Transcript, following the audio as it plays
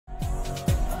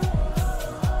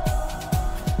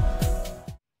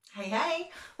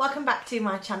Welcome back to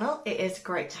my channel. It is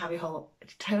great to have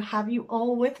you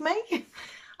all with me.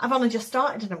 I've only just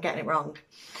started and I'm getting it wrong.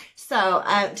 So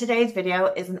today's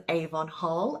video is an Avon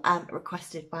haul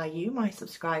requested by you, my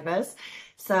subscribers.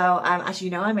 So as you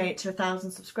know, I made it to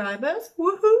 1,000 subscribers,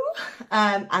 woohoo!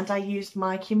 And I used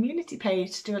my community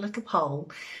page to do a little poll.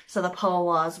 So the poll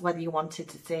was whether you wanted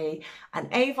to see an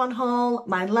Avon haul,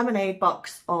 my lemonade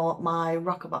box or my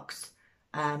rocker box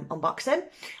unboxing,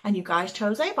 and you guys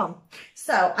chose Avon.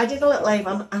 So I did a little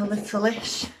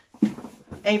Instylish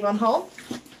Avon haul.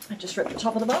 I just ripped the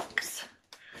top of the box.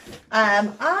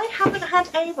 I haven't had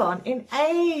Avon in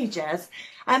ages,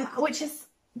 which is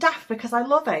daft because I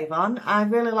love Avon. I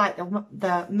really like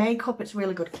the makeup. It's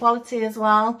really good quality as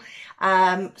well.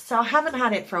 So I haven't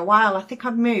had it for a while. I think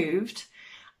I've moved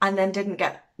and then didn't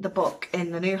get the book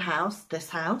in the new house, this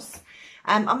house.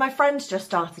 And my friends just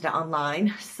started it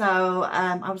online, so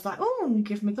I was like, oh,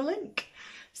 give me the link.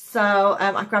 So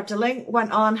I grabbed a link,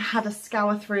 went on, had a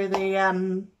scour through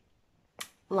the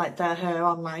her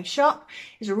online shop.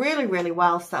 It's really, really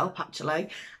well set up actually,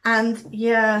 and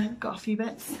yeah, got a few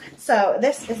bits. So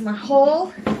this is my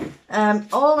haul.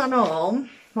 All in all,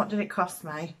 what did it cost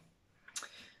me?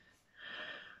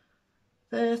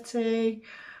 30.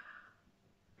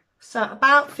 So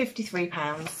about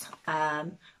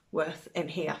 £53 worth in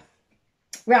here.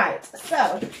 Right,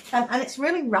 so and it's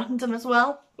really random as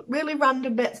well, really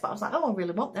random bits, but I was like, oh, I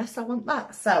really want this, I want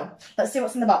that. So let's see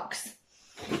what's in the box.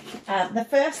 The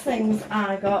first things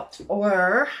I got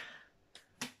were,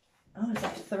 oh, is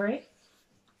that 3?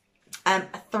 A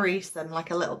threesome,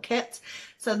 like a little kit.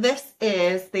 So this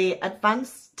is the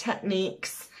Advanced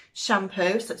Techniques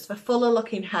shampoo, so it's for fuller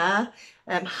looking hair,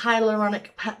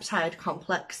 hyaluronic peptide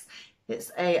complex.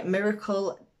 It's a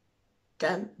miracle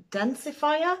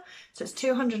densifier, so it's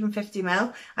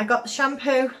 250ml. I got the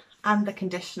shampoo and the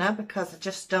conditioner because I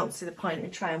just don't see the point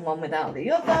in trying one without the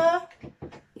other.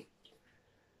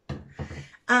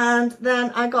 And then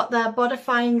I got their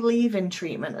bodifying leave-in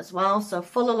treatment as well, so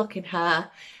fuller looking hair.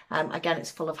 Again,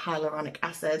 it's full of hyaluronic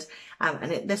acid,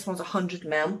 and this one's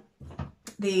 100ml.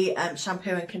 The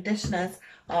shampoo and conditioners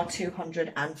are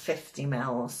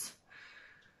 250ml.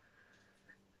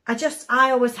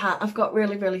 I've got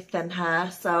really, really thin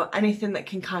hair, so anything that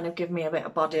can kind of give me a bit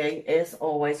of body is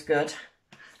always good.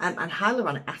 And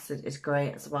hyaluronic acid is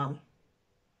great as well.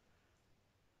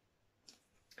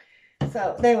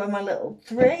 So they were my little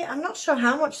 3. I'm not sure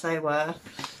how much they were.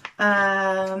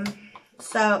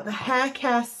 So the hair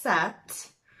care set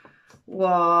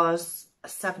was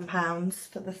 £7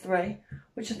 for the 3,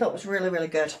 which I thought was really, really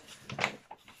good.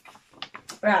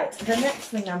 Right, the next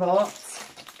thing I bought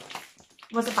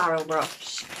was a barrel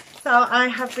brush. So I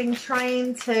have been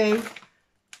trying to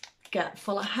get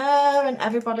fuller hair and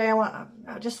everybody, I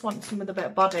just want some with a bit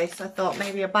of body, so I thought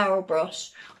maybe a barrel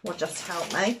brush would just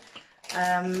help me.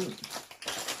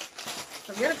 It's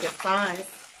a really good size.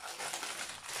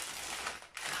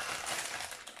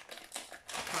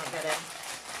 Can't get in.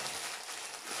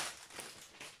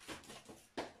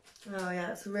 Oh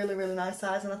yeah, it's a really, really nice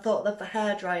size, and I thought that for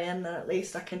hair drying, then at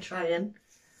least I can try and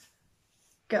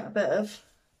get a bit of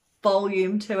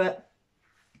volume to it.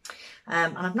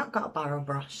 And I've not got a barrel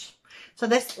brush. So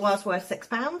this was worth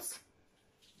 £6,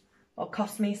 or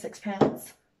cost me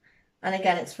 £6. And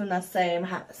again, it's from the same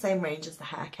range as the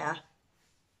hair care.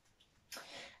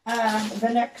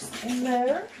 The next in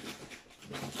there.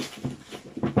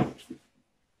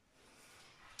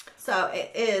 So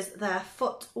it is their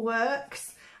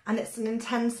Footworks, and it's an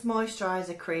intense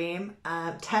moisturiser cream.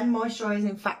 10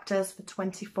 moisturising factors for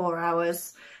 24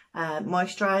 hours.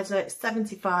 Moisturiser, it's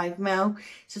 75ml.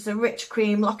 So it's a rich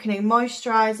cream locking in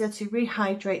moisturiser to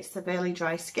rehydrate severely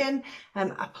dry skin.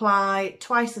 Apply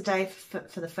twice a day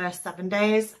for the first 7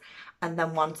 days, and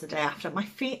then once a day after. My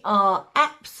feet are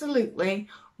absolutely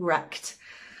wrecked.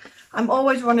 I'm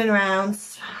always running around,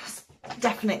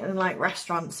 definitely in like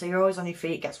restaurants, so you're always on your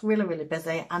feet. It gets really, really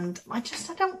busy, and I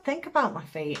don't think about my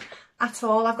feet at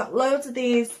all. I've got loads of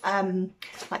these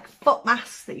like foot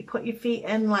masks that you put your feet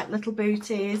in, like little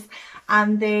booties,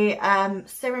 and the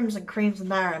serums and creams in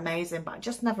there are amazing, but I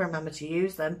just never remember to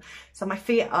use them. So my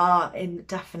feet are in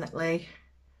definitely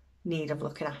need of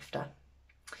looking after.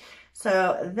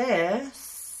 So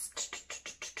this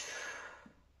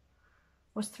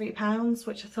was £3,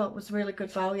 which I thought was really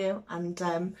good value, and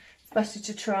especially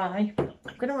to try.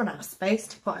 I'm going to run out of space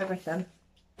to put everything.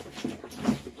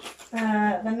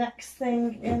 The next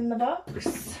thing in the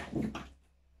box,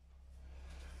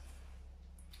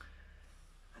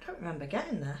 I don't remember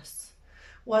getting this.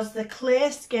 was the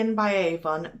Clear Skin by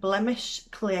Avon Blemish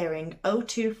Clearing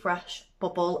O2 Fresh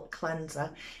Bubble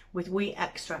Cleanser with wheat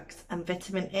extracts and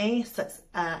vitamin E. So it's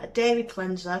a daily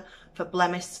cleanser for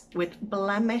with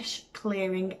blemish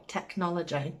clearing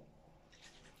technology.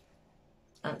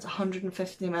 And it's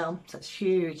 150ml, so it's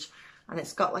huge. And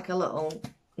it's got like a little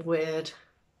weird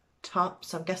top,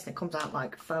 so I'm guessing it comes out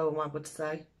like foam, I would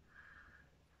say.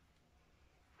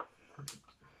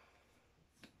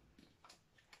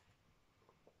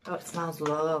 Oh, it smells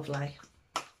lovely.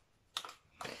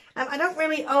 I don't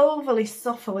really overly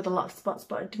suffer with a lot of spots,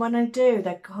 but when I do,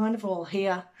 they're kind of all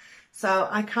here. So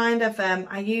I kind of,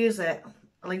 I use it.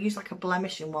 I'll use like a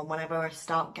blemishing one whenever I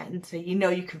start getting to, you know,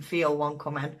 you can feel one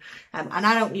coming. And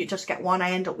I don't just get one,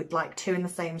 I end up with like two in the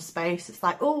same space. It's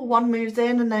like, oh, one moves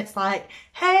in and then it's like,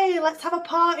 hey, let's have a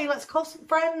party. Let's call some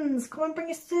friends. Come and bring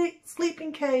your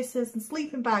sleeping cases and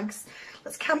sleeping bags.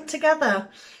 Let's camp together.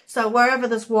 So wherever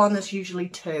there's one, there's usually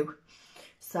two.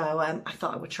 So I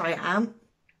thought I would try it out.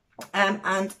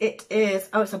 And it is,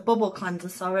 oh, it's a bubble cleanser,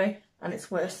 sorry. And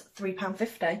it's worth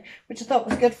 £3.50, which I thought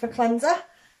was good for a cleanser.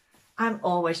 I'm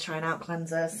always trying out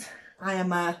cleansers. I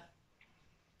am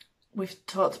we've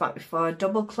talked about before, a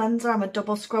double cleanser. I'm a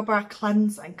double scrubber. I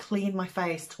cleanse and clean my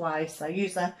face twice. I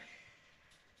use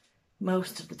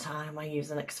most of the time I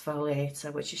use an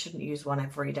exfoliator, which you shouldn't use one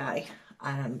every day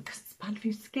because it's bad for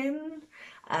your skin.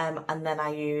 And then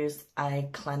I use a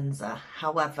cleanser.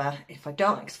 However, if I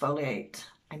don't exfoliate,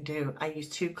 I use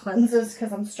two cleansers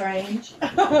because I'm strange.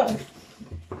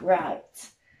 Right.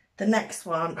 The next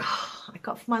one, I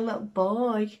got for my little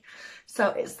boy. So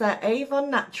it's the Avon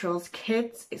Naturals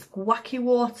Kids. It's Wacky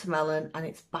Watermelon and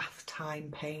it's Bath Time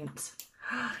Paint.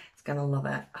 It's going to love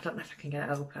it. I don't know if I can get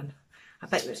it open. I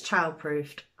bet you it's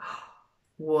childproofed.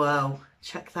 Whoa,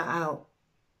 check that out.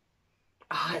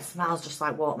 Oh, it smells just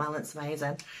like watermelon. It's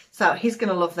amazing. So he's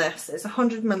going to love this. It's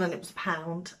 100ml and it was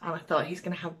 £1. And I thought he's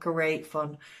going to have great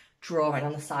fun drawing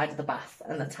on the side of the bath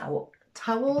and the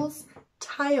tiles,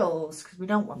 because we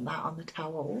don't want that on the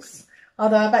towels.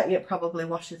 Although I bet you it probably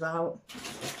washes out.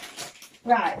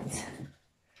 Right.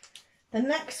 The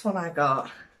next one I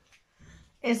got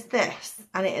is this.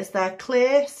 And it is their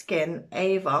Clear Skin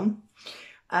Avon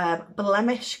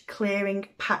Blemish Clearing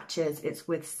Patches. It's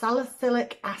with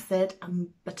salicylic acid and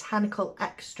botanical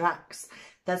extracts.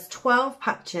 There's 12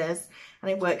 patches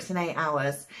and it works in 8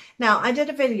 hours. Now, I did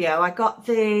a video. I got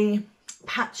the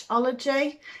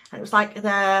Patchology and it was like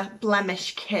their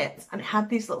blemish kit and it had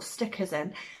these little stickers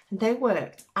in and they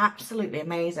worked absolutely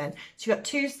amazing. So you got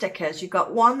 2 stickers. You've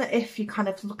got one that if you're kind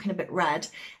of looking a bit red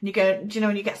and you go, do you know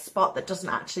when you get a spot that doesn't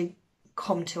actually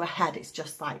come to a head, it's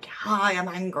just like, hi, I'm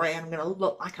angry and I'm going to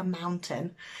look like a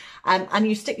mountain. And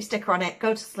you stick your sticker on it,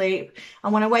 go to sleep,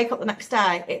 and when I wake up the next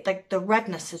day, the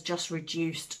redness has just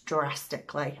reduced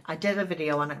drastically. I did a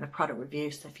video on it in a product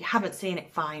review, so if you haven't seen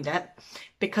it, find it,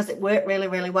 because it worked really,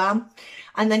 really well.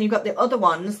 And then you've got the other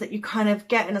ones that you kind of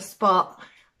get in a spot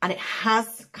and it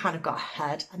has kind of got a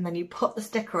head, and then you put the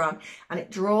sticker on and it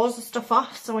draws the stuff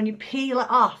off. So when you peel it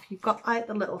off, you've got like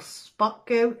the little spot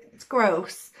goo. It's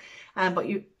gross.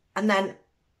 And then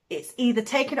it's either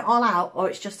taking it all out or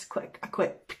it's just a quick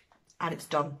and it's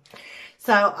done.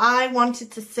 So I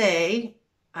wanted to see,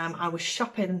 I was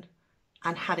shopping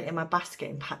and had it in my basket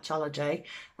in Patchology,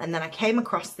 and then I came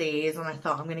across these and I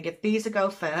thought I'm going to give these a go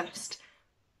first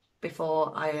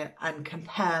before I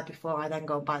compare before I then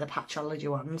go and buy the Patchology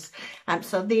ones.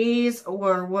 So these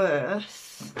were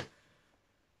worth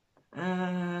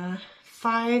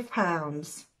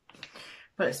 £5,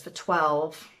 but it's for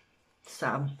 12.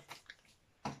 So,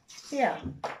 yeah.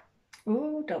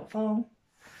 Ooh, don't fall.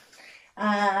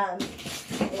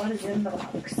 What is in the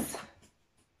box?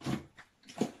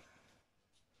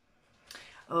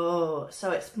 Oh,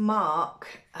 so it's Mark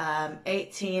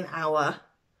 18-hour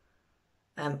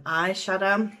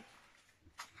eyeshadow.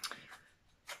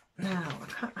 No,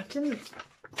 I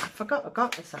forgot I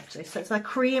got this actually. So it's a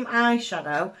cream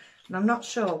eyeshadow, and I'm not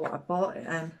sure what I bought it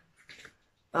in.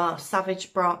 Oh,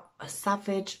 Savage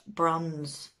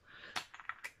Bronze.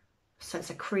 So it's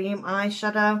a cream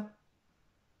eyeshadow.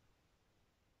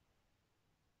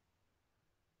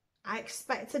 I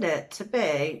expected it to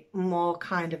be more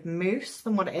kind of mousse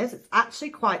than what it is. It's actually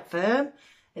quite firm.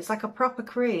 It's like a proper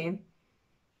cream.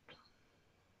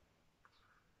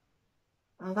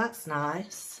 Oh, that's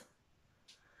nice.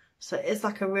 So it is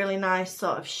like a really nice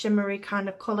sort of shimmery kind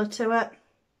of colour to it.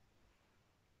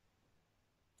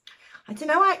 I don't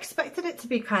know, I expected it to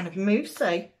be kind of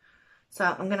moussey. So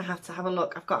I'm going to have a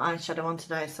look. I've got eyeshadow on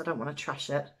today, so I don't want to trash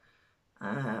it.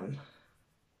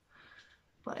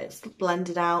 But it's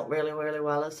blended out really, really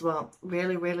well as well.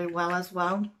 Really, really well as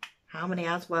well. how many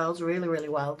as wells really, really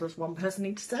well does one person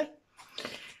need to say?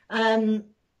 So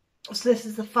this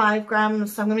is the 5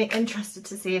 grams, so I'm going to be interested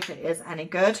to see if it is any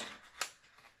good.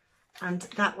 And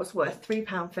that was worth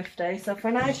 £3.50. So for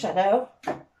an eyeshadow,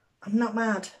 I'm not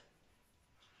mad.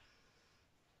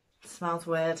 It smells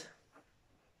weird.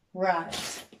 Right.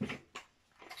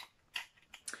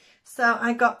 So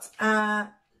I got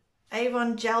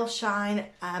Avon Gel Shine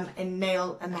in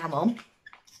Nail Enamel,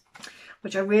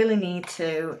 which I really need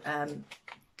to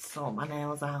sort my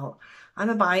nails out. I'm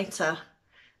a biter,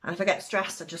 and if I get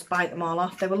stressed I just bite them all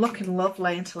off. They were looking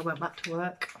lovely until I went back to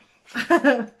work.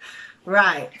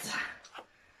 Right.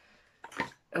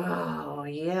 Oh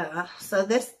yeah, so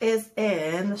this is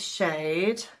in the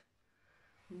shade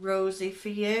Rosy For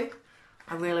You.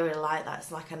 I really, really like that.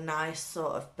 It's like a nice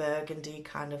sort of burgundy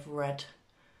kind of red,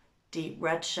 deep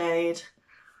red shade.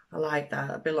 I like that.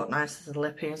 It'd be look nice as a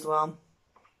lippy as well.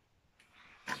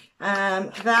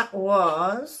 That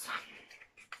was,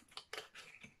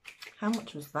 how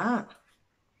much was that?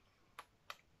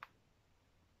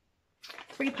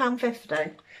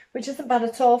 £3.50, which isn't bad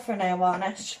at all for a nail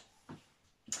varnish.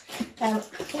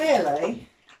 Clearly,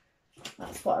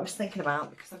 that's what I was thinking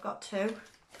about, because I've got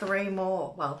 3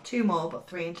 more, well 2 more, but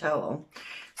 3 in total.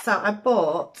 So I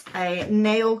bought a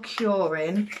nail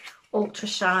curing ultra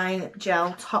shine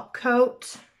gel top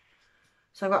coat.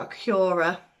 So I got a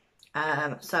curer,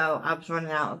 so I was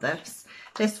running out of this.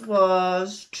 This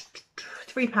was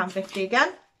 £3.50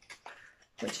 again,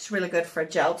 which is really good for a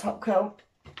gel top coat.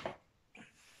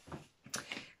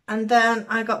 And then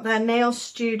I got their Nail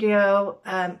Studio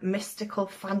Mystical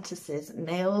Fantasies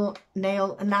nail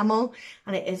enamel,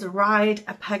 and it is Ride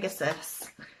a Pegasus.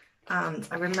 And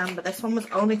I remember this one was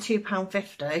only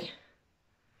 £2.50.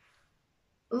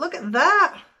 Look at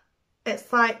that!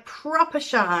 It's like proper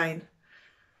shine.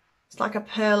 It's like a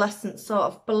pearlescent sort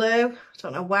of blue. I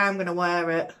don't know where I'm going to wear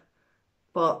it,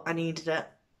 but I needed it.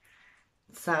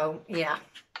 So yeah,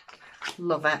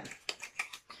 love it.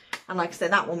 And like I say,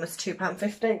 that one was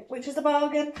 £2.50, which is a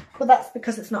bargain. But that's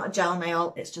because it's not a gel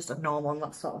nail, it's just a normal,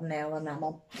 that sort of nail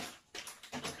enamel.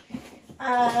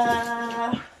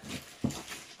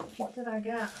 What did I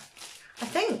get? I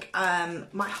think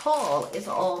my haul is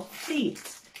all feet,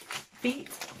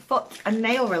 foot and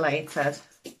nail related.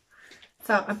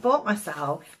 So I bought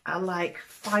myself a like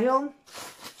file.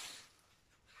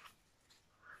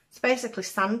 It's basically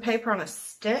sandpaper on a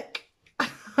stick.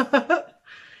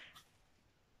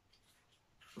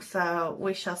 So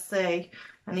we shall see.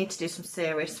 I need to do some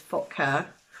serious foot care.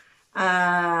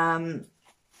 And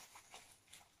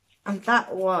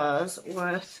that was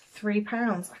worth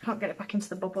 £3. I can't get it back into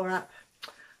the bubble wrap.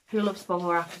 Who loves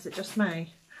bubble wrap? Is it just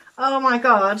me? Oh my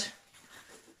god.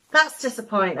 That's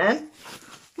disappointing.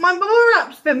 My bubble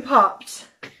wrap's been popped.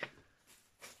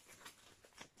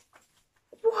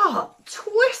 What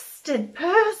twisted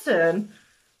person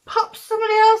popped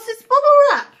somebody else's bubble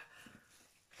wrap?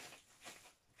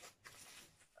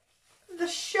 The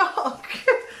shock.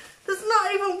 There's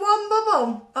not even one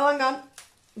bubble. Oh, hang on.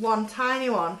 One tiny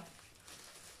one.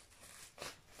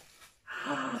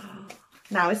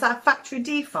 Now, is that factory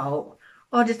default?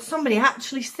 Or did somebody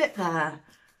actually sit there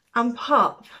and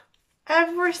pop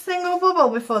every single bubble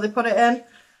before they put it in?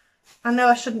 I know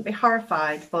I shouldn't be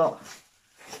horrified, but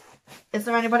is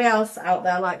there anybody else out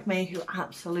there like me who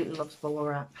absolutely loves bubble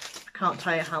wrap? I can't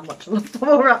tell you how much I love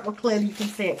bubble wrap. Well, clearly you can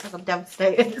see it because I'm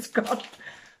devastated it's gone.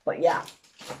 But yeah.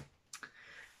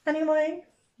 Anyway,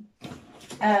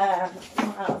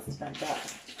 what else did I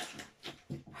get?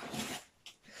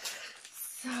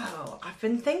 So, I've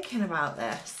been thinking about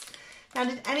this. Now,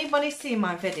 did anybody see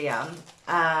my video?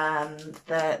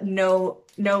 The no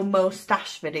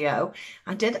moustache video.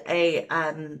 I did a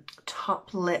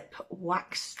top lip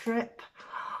wax strip.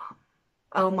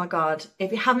 Oh my god.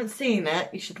 If you haven't seen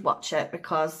it, you should watch it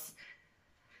because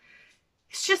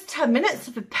it's just 10 minutes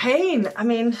of a pain. I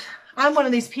mean, I'm one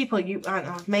of these people, I don't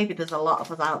know, maybe there's a lot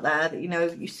of us out there that, you know,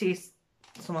 you see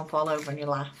someone fall over and you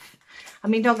laugh. I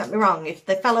mean, don't get me wrong, if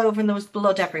they fell over and there was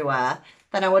blood everywhere,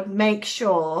 then I would make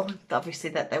sure, obviously,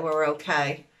 that they were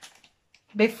okay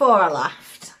before I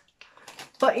laughed.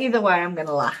 But either way, I'm going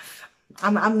to laugh.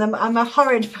 I'm a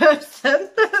horrid person.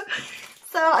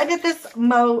 So I did this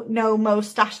no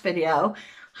moustache video,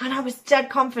 and I was dead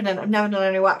confident. I've never done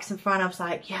any waxing before, and I was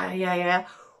like, yeah.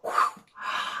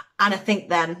 And I think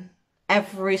then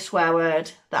every swear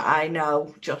word that I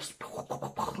know just,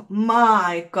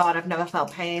 my God, I've never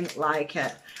felt pain like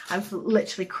it. I'm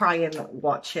literally crying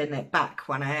watching it back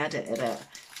when I edited it.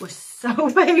 It was so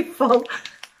painful.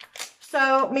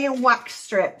 So me and wax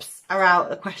strips are out of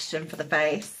the question for the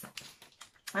face.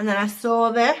 And then I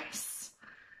saw this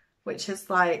which is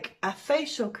like a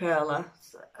facial curler,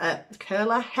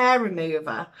 hair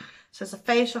remover. So it's a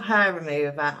facial hair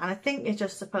remover, and I think you're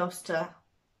just supposed to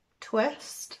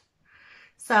twist.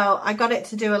 So I got it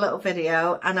to do a little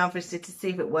video, and obviously to see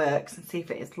if it works and see if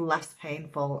it is less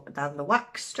painful than the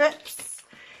wax strips.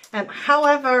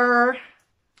 However,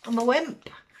 I'm a wimp.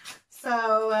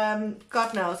 So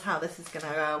God knows how this is going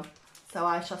to go. So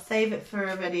I shall save it for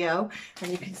a video,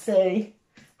 and you can see,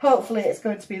 hopefully it's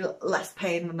going to be less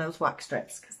pain than those wax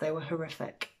strips because they were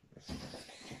horrific.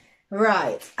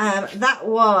 Right, that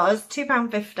was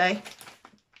 £2.50.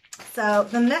 So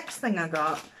the next thing I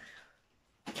got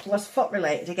was foot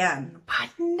related again, but I'd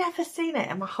never seen it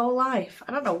in my whole life.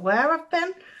 I don't know where I've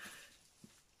been.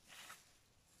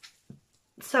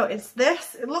 So it's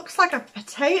this. It looks like a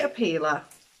potato peeler.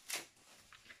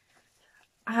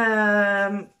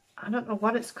 I don't know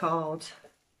what it's called.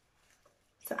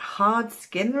 Is it hard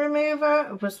skin remover?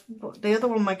 It was the other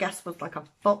one. My guess was like a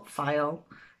foot file.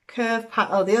 Curve pat.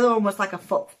 Oh, the other one was like a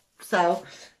foot. So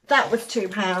that was £2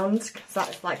 because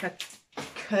that's like a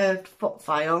curved foot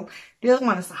file. The other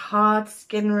one is a hard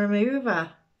skin remover.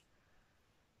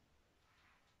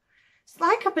 It's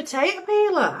like a potato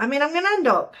peeler. I mean, I'm going to end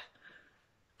up.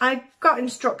 I got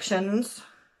instructions.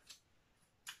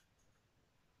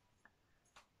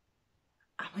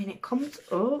 I mean, it comes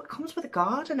with a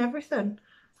guard and everything.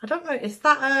 I don't know. Is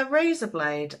that a razor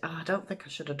blade? Oh, I don't think I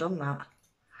should have done that.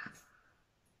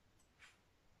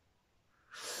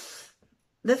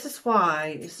 This is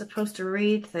why you're supposed to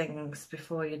read things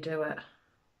before you do it.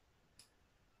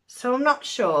 So I'm not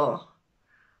sure.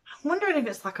 I'm wondering if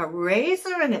it's like a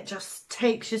razor and it just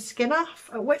takes your skin off.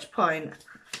 At which point,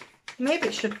 maybe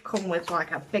it should come with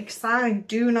like a big sign,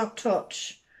 do not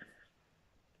touch.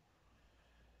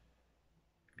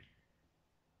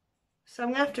 So I'm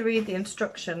going to have to read the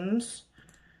instructions.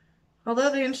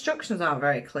 Although the instructions aren't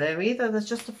very clear either. There's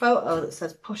just a photo that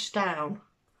says push down.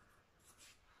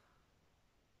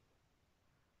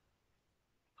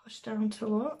 Push down to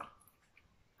what?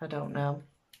 I don't know.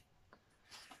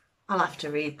 I'll have to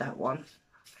read that one.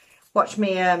 Watch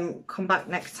me come back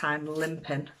next time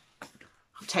limping.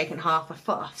 I've taken half my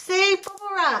foot off. See, bubble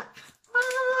wrap.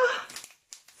 Ah,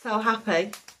 so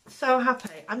happy. So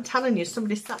happy. I'm telling you,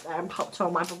 somebody sat there and popped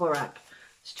all my bubble wrap.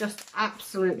 It's just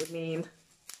absolutely mean.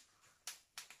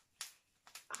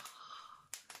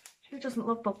 Who doesn't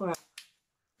love bubble wrap?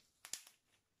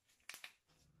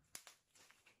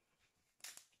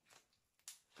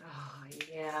 Oh,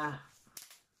 yeah.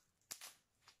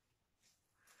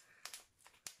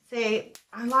 See,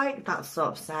 I like that sort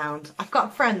of sound. I've got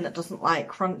a friend that doesn't like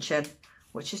crunching,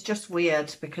 which is just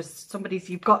weird because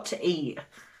you've got to eat.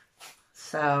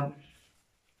 So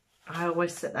I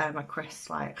always sit there in my crisps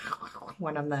like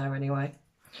when I'm there anyway,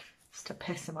 just to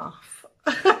piss him off.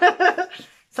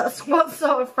 So that's what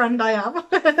sort of friend I am.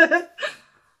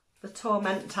 The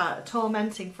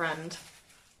tormenting friend.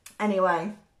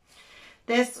 Anyway,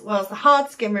 this was the hard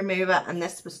skin remover and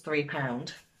this was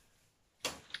 £3.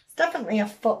 It's definitely a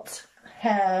foot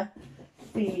hair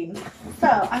theme.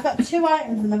 So I got 2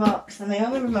 items in the box and I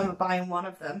only remember buying one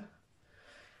of them.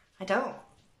 I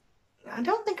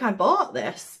don't think I bought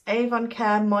this. Avon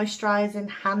Care Moisturising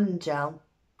Hand Gel.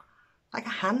 Like a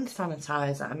hand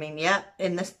sanitizer. I mean, yeah,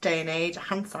 in this day and age, a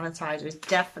hand sanitizer is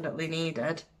definitely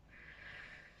needed.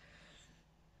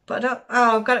 But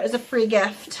I've got it as a free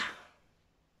gift.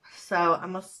 So I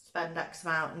must spend X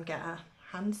amount and get a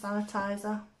hand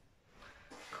sanitizer.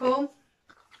 Cool.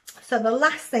 So the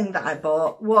last thing that I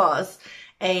bought was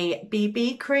a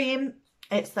BB cream.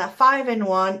 It's their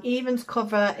 5-in-1 evens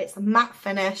cover. It's a matte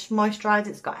finish, moisturiser.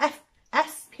 It's got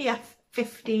SPF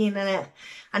 15 in it,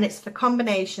 and it's for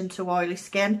combination to oily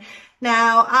skin.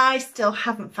 Now, I still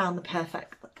haven't found the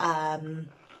perfect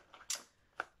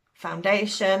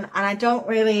foundation, and I can't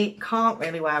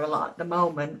really wear a lot at the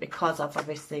moment because of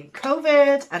obviously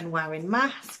COVID and wearing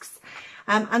masks.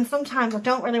 And sometimes I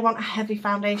don't really want a heavy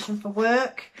foundation for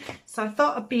work, so I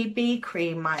thought a BB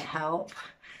cream might help.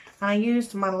 And I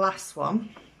used my last one,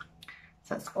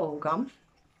 so it's all gone.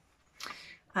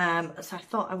 So I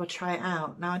thought I would try it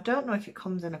out. Now I don't know if it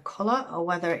comes in a colour or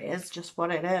whether it is just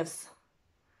what it is.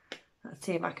 Let's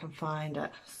see if I can find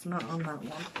it. It's not on that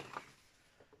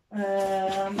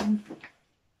one.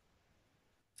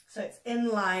 So it's in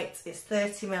light, it's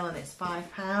 30ml and it's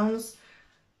 £5.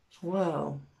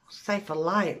 Whoa, say for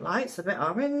light. Light's a bit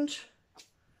orange.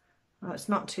 Oh, it's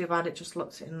not too bad, it just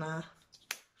looks in there.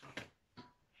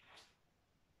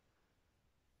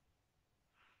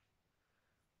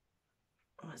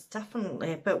 Oh, it's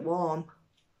definitely a bit warm.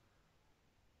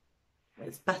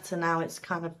 It's better now, it's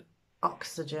kind of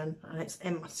oxygen and it's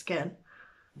in my skin.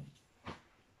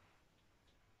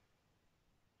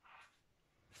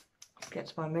 Get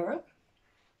to my mirror.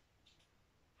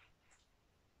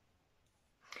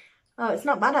 Oh, it's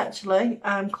not bad actually,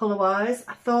 colour wise.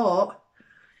 I thought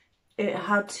it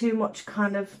had too much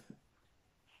kind of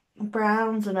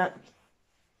browns in it.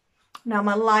 Now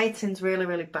my lighting's really,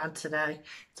 really bad today.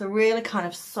 It's a really kind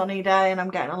of sunny day and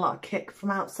I'm getting a lot of kick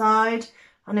from outside.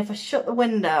 And if I shut the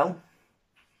window,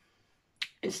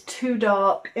 it's too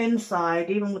dark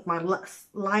inside, even with my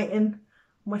lighting,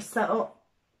 my setup.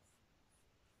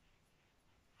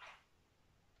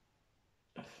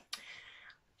 I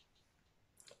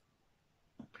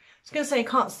was going to say you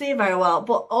can't see very well,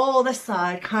 but all this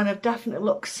side kind of definitely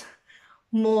looks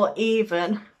more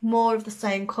even, more of the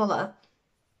same colour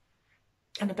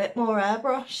and a bit more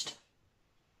airbrushed.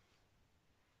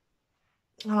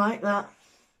 I like that.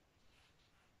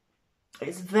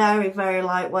 It's very, very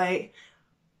lightweight.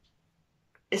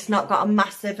 It's not got a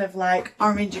massive of like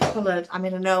orangey coloured. I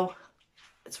mean, I know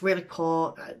it's really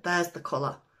poor. There's the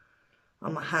colour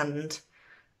on my hand.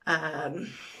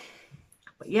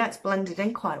 But yeah, it's blended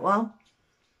in quite well.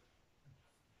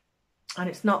 And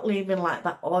it's not leaving like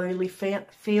that oily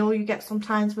feel you get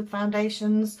sometimes with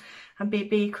foundations and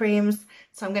BB creams.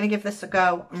 So I'm going to give this a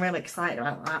go. I'm really excited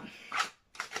about that.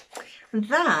 And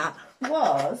that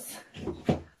was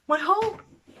my haul.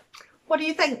 What do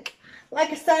you think? Like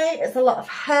I say, it's a lot of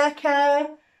hair care,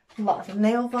 a lot of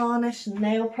nail varnish and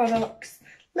nail products,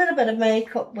 a little bit of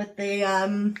makeup with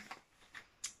the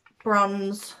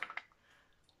bronze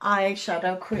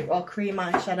eyeshadow, or cream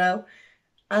eyeshadow,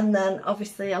 and then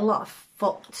obviously a lot of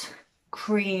foot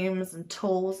creams and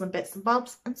tools and bits and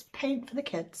bobs and some paint for the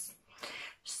kids.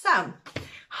 So,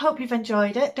 hope you've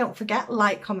enjoyed it. Don't forget,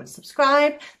 like, comment,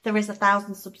 subscribe. There is a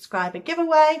 1,000 subscriber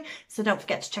giveaway, so don't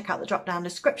forget to check out the drop down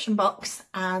description box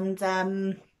and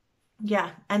yeah,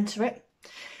 enter it.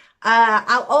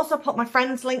 I'll also put my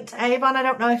friend's link to Avon. I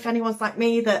don't know if anyone's like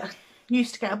me that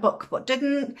used to get a book but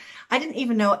didn't. I didn't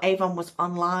even know Avon was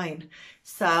online.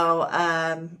 So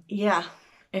yeah,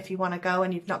 if you want to go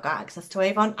and you've not got access to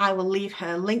Avon, I will leave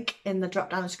her link in the drop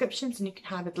down descriptions and you can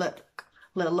have a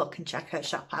little look and check her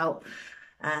shop out.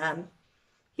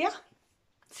 Yeah,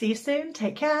 see you soon.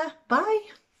 Take care. Bye.